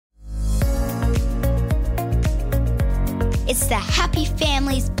It's the Happy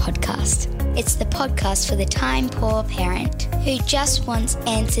Families podcast. It's the podcast for the time-poor parent who just wants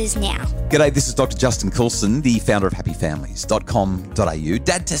answers now. G'day, this is Dr. Justin Coulson, the founder of happyfamilies.com.au,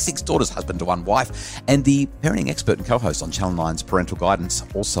 dad to 6 daughters, husband to 1 wife, and the parenting expert and co-host on Channel 9's Parental Guidance,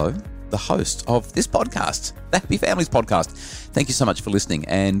 also the host of this podcast, the Happy Families podcast. Thank you so much for listening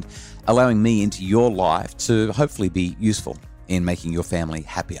and allowing me into your life to hopefully be useful in making your family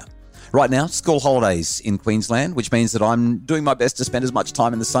happier. Right now, school holidays in Queensland, which means that I'm doing my best to spend as much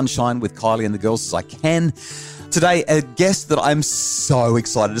time in the sunshine with Kylie and the girls as I can. Today, a guest that I'm so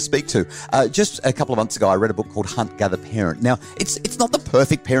excited to speak to. Just a couple of months ago, I read a book called Hunt, Gather, Parent. Now, it's not the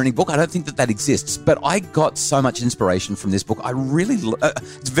perfect parenting book. I don't think that exists, but I got so much inspiration from this book.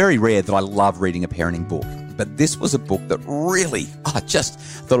 It's very rare that I love reading a parenting book, but this was a book that really, I just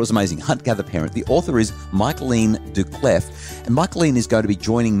thought it was amazing. Hunt, Gather, Parent. The author is Michaeline Doucleff, and Michaeline is going to be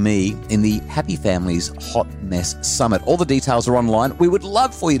joining me in the Happy Families Hot Mess Summit. All the details are online. We would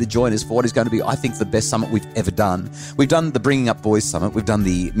love for you to join us for what is going to be, I think, the best summit we've ever done. We've done the Bringing Up Boys Summit, we've done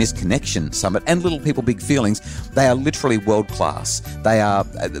the Misconnection Summit, and Little People, Big Feelings. They are literally world class. They are,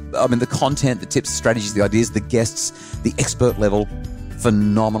 the content, the tips, the strategies, the ideas, the guests, the expert level,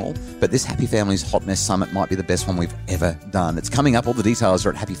 phenomenal. But this Happy Families Hot Mess Summit might be the best one we've ever done. It's coming up. All the details are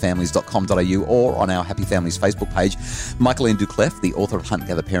at happyfamilies.com.au or on our Happy Families Facebook page. Michaeline Doucleff, the author of Hunt,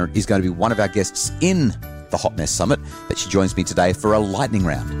 Gather, Parent, is going to be one of our guests in the Hot Mess Summit, but she joins me today for a lightning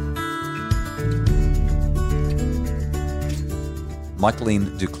round.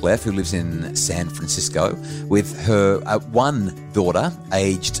 Michaeline Doucleff, who lives in San Francisco with her one daughter,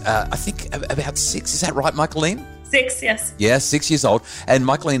 aged, I think, about 6. Is that right, Michaeline? 6, yes. Yeah, 6 years old. And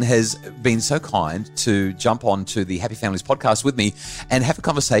Michaeline has been so kind to jump on to the Happy Families podcast with me and have a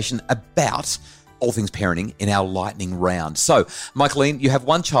conversation about all things parenting in our lightning round. So, Michaeline, you have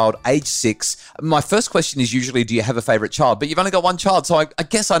one child, age 6. My first question is usually, do you have a favourite child? But you've only got one child, so I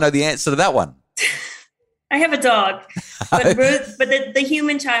guess I know the answer to that one. I have a dog, but the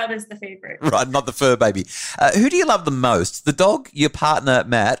human child is the favorite. Right, not the fur baby. Who do you love the most? The dog, your partner,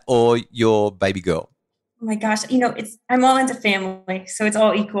 Matt, or your baby girl? Oh my gosh, I'm all into family, so it's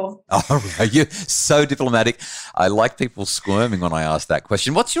all equal. Oh, you're so diplomatic. I like people squirming when I ask that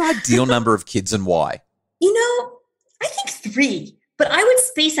question. What's your ideal number of kids and why? I think 3, but I would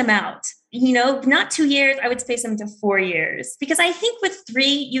space them out. Not 2 years, I would space them to 4 years. Because I think with 3,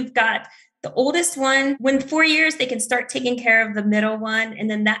 you've got the oldest one. When 4 years, they can start taking care of the middle one. And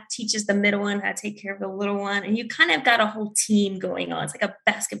then that teaches the middle one how to take care of the little one. And you kind of got a whole team going on. It's like a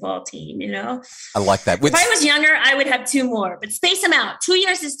basketball team, I like that. If I was younger, I would have 2 more, but space them out. 2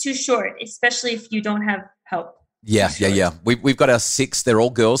 years is too short, especially if you don't have help. Yeah. We've got our 6. They're all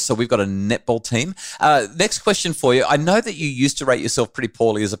girls, so we've got a netball team. Next question for you. I know that you used to rate yourself pretty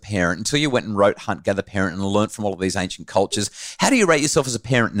poorly as a parent until you went and wrote Hunt, Gather, Parent and learned from all of these ancient cultures. How do you rate yourself as a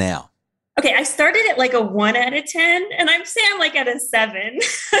parent now? Okay, I started at like a 1 out of 10, and I'm saying I'm like at a 7.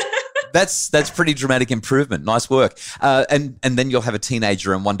 That's pretty dramatic improvement. Nice work. And then you'll have a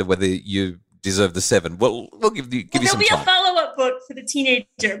teenager and wonder whether you deserve the 7. We'll give you some time. There'll be a follow-up book for the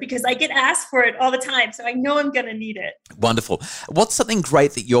teenager because I get asked for it all the time, so I know I'm going to need it. Wonderful. What's something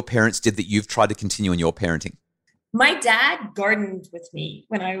great that your parents did that you've tried to continue in your parenting? My dad gardened with me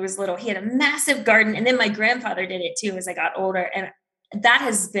when I was little. He had a massive garden, and then my grandfather did it too as I got older, and that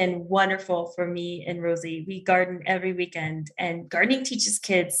has been wonderful for me and Rosie. We garden every weekend, and gardening teaches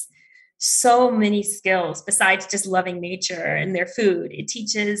kids so many skills besides just loving nature and their food. It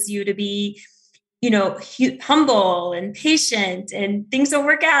teaches you to be, humble and patient, and things will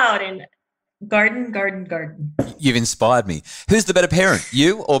work out. And garden. You've inspired me. Who's the better parent,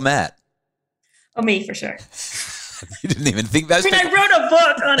 you or Matt? Oh, me for sure. You didn't even think about it. I wrote a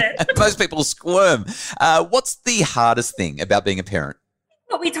book on it. Most people squirm. What's the hardest thing about being a parent?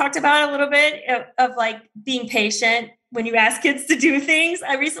 What we talked about a little bit of like being patient when you ask kids to do things.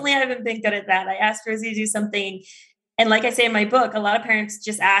 I recently haven't been good at that. I asked Rosie to do something. And like I say in my book, a lot of parents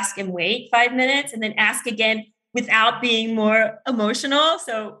just ask and wait 5 minutes and then ask again without being more emotional.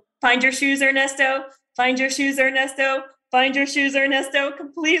 So find your shoes, Ernesto. Find your shoes, Ernesto. Find your shoes, Ernesto.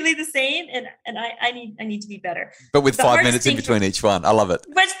 Completely the same. And I need to be better. But with 5 minutes in between each one. I love it.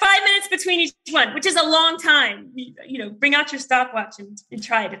 But 5 minutes between each one, which is a long time. Bring out your stopwatch and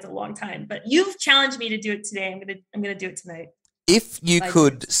try it. It's a long time. But you've challenged me to do it today. I'm gonna do it tonight. If you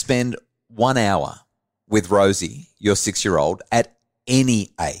could spend 1 hour with Rosie, your 6-year-old, at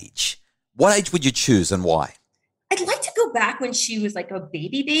any age, what age would you choose and why? I'd like to go back when she was like a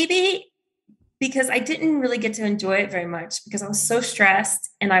baby. Because I didn't really get to enjoy it very much because I was so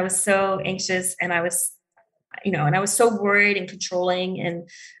stressed and I was so anxious and I was so worried and controlling. And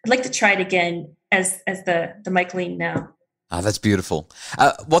I'd like to try it again as the Michaeline now. Oh, that's beautiful.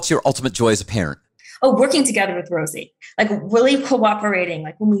 What's your ultimate joy as a parent? Oh, working together with Rosie, like really cooperating,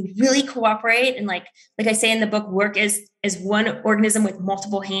 like when we really cooperate. And like I say in the book, work is one organism with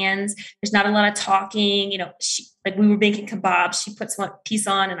multiple hands. There's not a lot of talking, like we were making kebabs. She puts one piece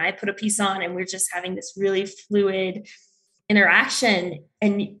on and I put a piece on, and we're just having this really fluid interaction.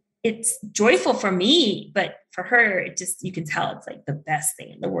 And it's joyful for me, but for her, it just, you can tell it's like the best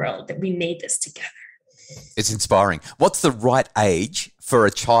thing in the world that we made this together. It's inspiring. What's the right age for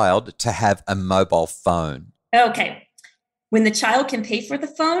a child to have a mobile phone? Okay. When the child can pay for the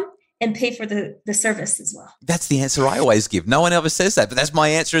phone and pay for the service as well. That's the answer I always give. No one ever says that, but that's my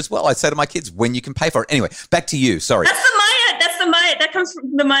answer as well. I say to my kids, when you can pay for it. Anyway, back to you. Sorry. That's the Maya. That comes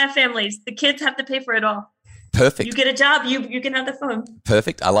from the Maya families. The kids have to pay for it all. Perfect. You get a job, you can have the phone.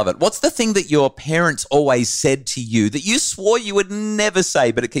 Perfect. I love it. What's the thing that your parents always said to you that you swore you would never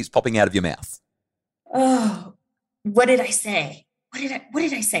say, but it keeps popping out of your mouth? Oh, what did I say? What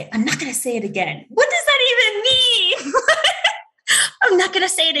did I say? I'm not going to say it again. What does that even mean? I'm not going to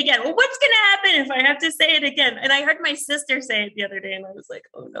say it again. Well, what's going to happen if I have to say it again? And I heard my sister say it the other day and I was like,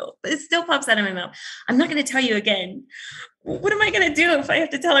 oh no, but it still pops out of my mouth. I'm not going to tell you again. What am I going to do if I have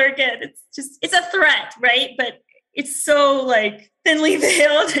to tell her again? It's a threat, right? But it's so like thinly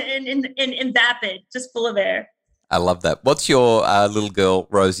veiled and vapid, just full of air. I love that. What's your little girl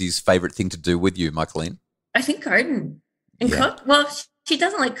Rosie's favorite thing to do with you, Michaeline? I think garden and cook. Well, she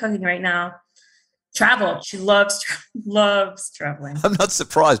doesn't like cooking right now. Travel. She loves traveling. I'm not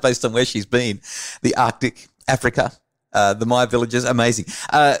surprised based on where she's been. The Arctic, Africa, the Maya villages, amazing.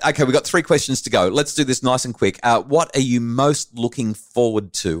 Okay, we've got 3 questions to go. Let's do this nice and quick. What are you most looking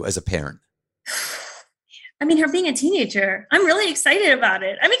forward to as a parent? I mean, her being a teenager, I'm really excited about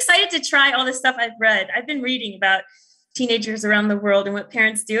it. I'm excited to try all this stuff I've read. I've been reading about teenagers around the world and what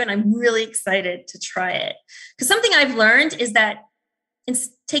parents do, and I'm really excited to try it. Because something I've learned is that in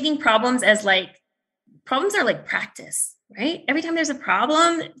taking problems are like practice, right? Every time there's a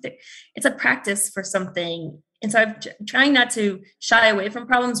problem, it's a practice for something. And so I'm trying not to shy away from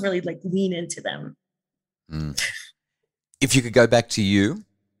problems, really like lean into them. If you could go back to you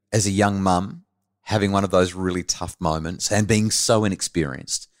as a young mum, having one of those really tough moments and being so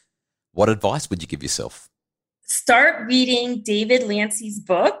inexperienced, what advice would you give yourself? Start reading David Lancy's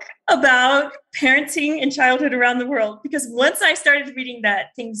book about parenting and childhood around the world. Because once I started reading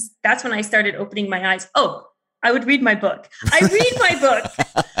that's when I started opening my eyes. Oh, I would read my book. I read my book.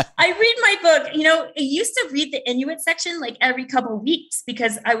 I used to read the Inuit section like every couple of weeks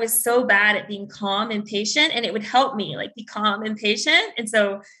because I was so bad at being calm and patient, and it would help me like be calm and patient. And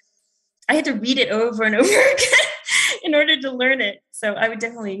so I had to read it over and over again in order to learn it. So I would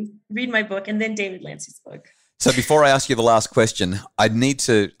definitely read my book and then David Lancy's book. So before I ask you the last question, I need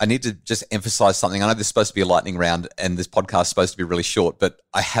to just emphasize something. I know this is supposed to be a lightning round and this podcast is supposed to be really short, but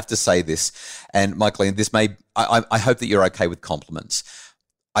I have to say this. And Michaeline, I hope that you're okay with compliments.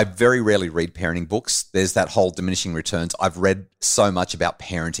 I very rarely read parenting books. There's that whole diminishing returns. I've read so much about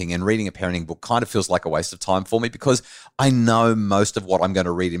parenting, and reading a parenting book kind of feels like a waste of time for me because I know most of what I'm going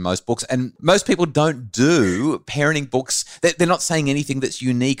to read in most books, and most people don't do parenting books. They're not saying anything that's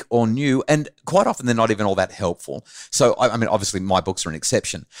unique or new, and quite often they're not even all that helpful. So, I mean, obviously my books are an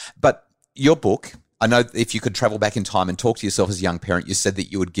exception, but your book, I know if you could travel back in time and talk to yourself as a young parent, you said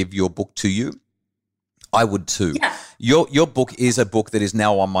that you would give your book to you. I would too. Yeah. Your book is a book that is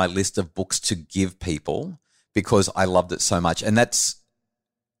now on my list of books to give people because I loved it so much. And that's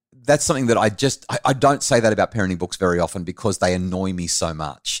something that I don't say that about parenting books very often because they annoy me so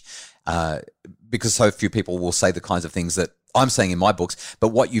much. Because so few people will say the kinds of things that I'm saying in my books. But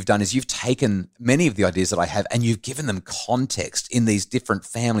what you've done is you've taken many of the ideas that I have and you've given them context in these different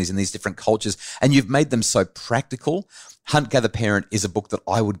families, in these different cultures, and you've made them so practical. Hunt, Gather, Parent is a book that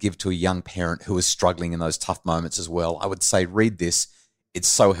I would give to a young parent who is struggling in those tough moments as well. I would say, read this. It's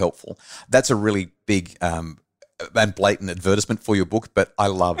so helpful. That's a really big and blatant advertisement for your book, but I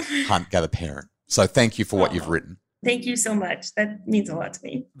love Hunt, Gather, Parent. So thank you for what you've written. Thank you so much. That means a lot to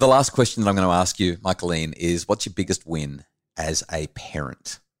me. The last question that I'm going to ask you, Michaeline, is what's your biggest win as a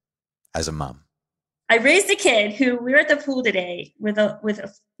parent, as a mum? I raised a kid who we were at the pool today with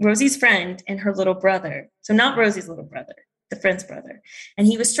Rosie's friend and her little brother. So not Rosie's little brother, the friend's brother. And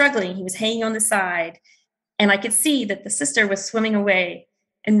he was struggling. He was hanging on the side. And I could see that the sister was swimming away.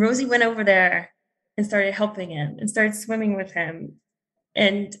 And Rosie went over there and started helping him and started swimming with him.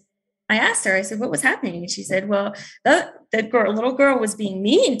 And I asked her, I said, what was happening? And she said, well, the little girl was being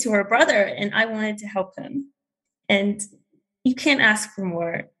mean to her brother and I wanted to help him. And you can't ask for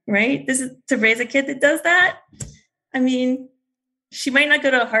more, right? This is to raise a kid that does that. I mean, she might not go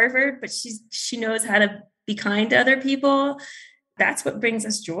to Harvard, but she knows how to be kind to other people. That's what brings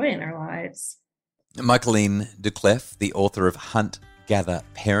us joy in our lives. Michaeline Doucleff, the author of Hunt, Gather,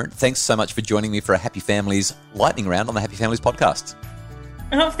 Parent. Thanks so much for joining me for a Happy Families lightning round on the Happy Families podcast.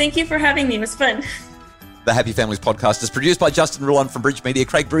 Oh, thank you for having me. It was fun. The Happy Families podcast is produced by Justin Ruan from Bridge Media.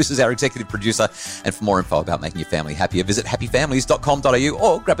 Craig Bruce is our executive producer. And for more info about making your family happier, visit happyfamilies.com.au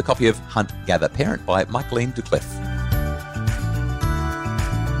or grab a copy of Hunt, Gather, Parent by Michaeline Doucleff.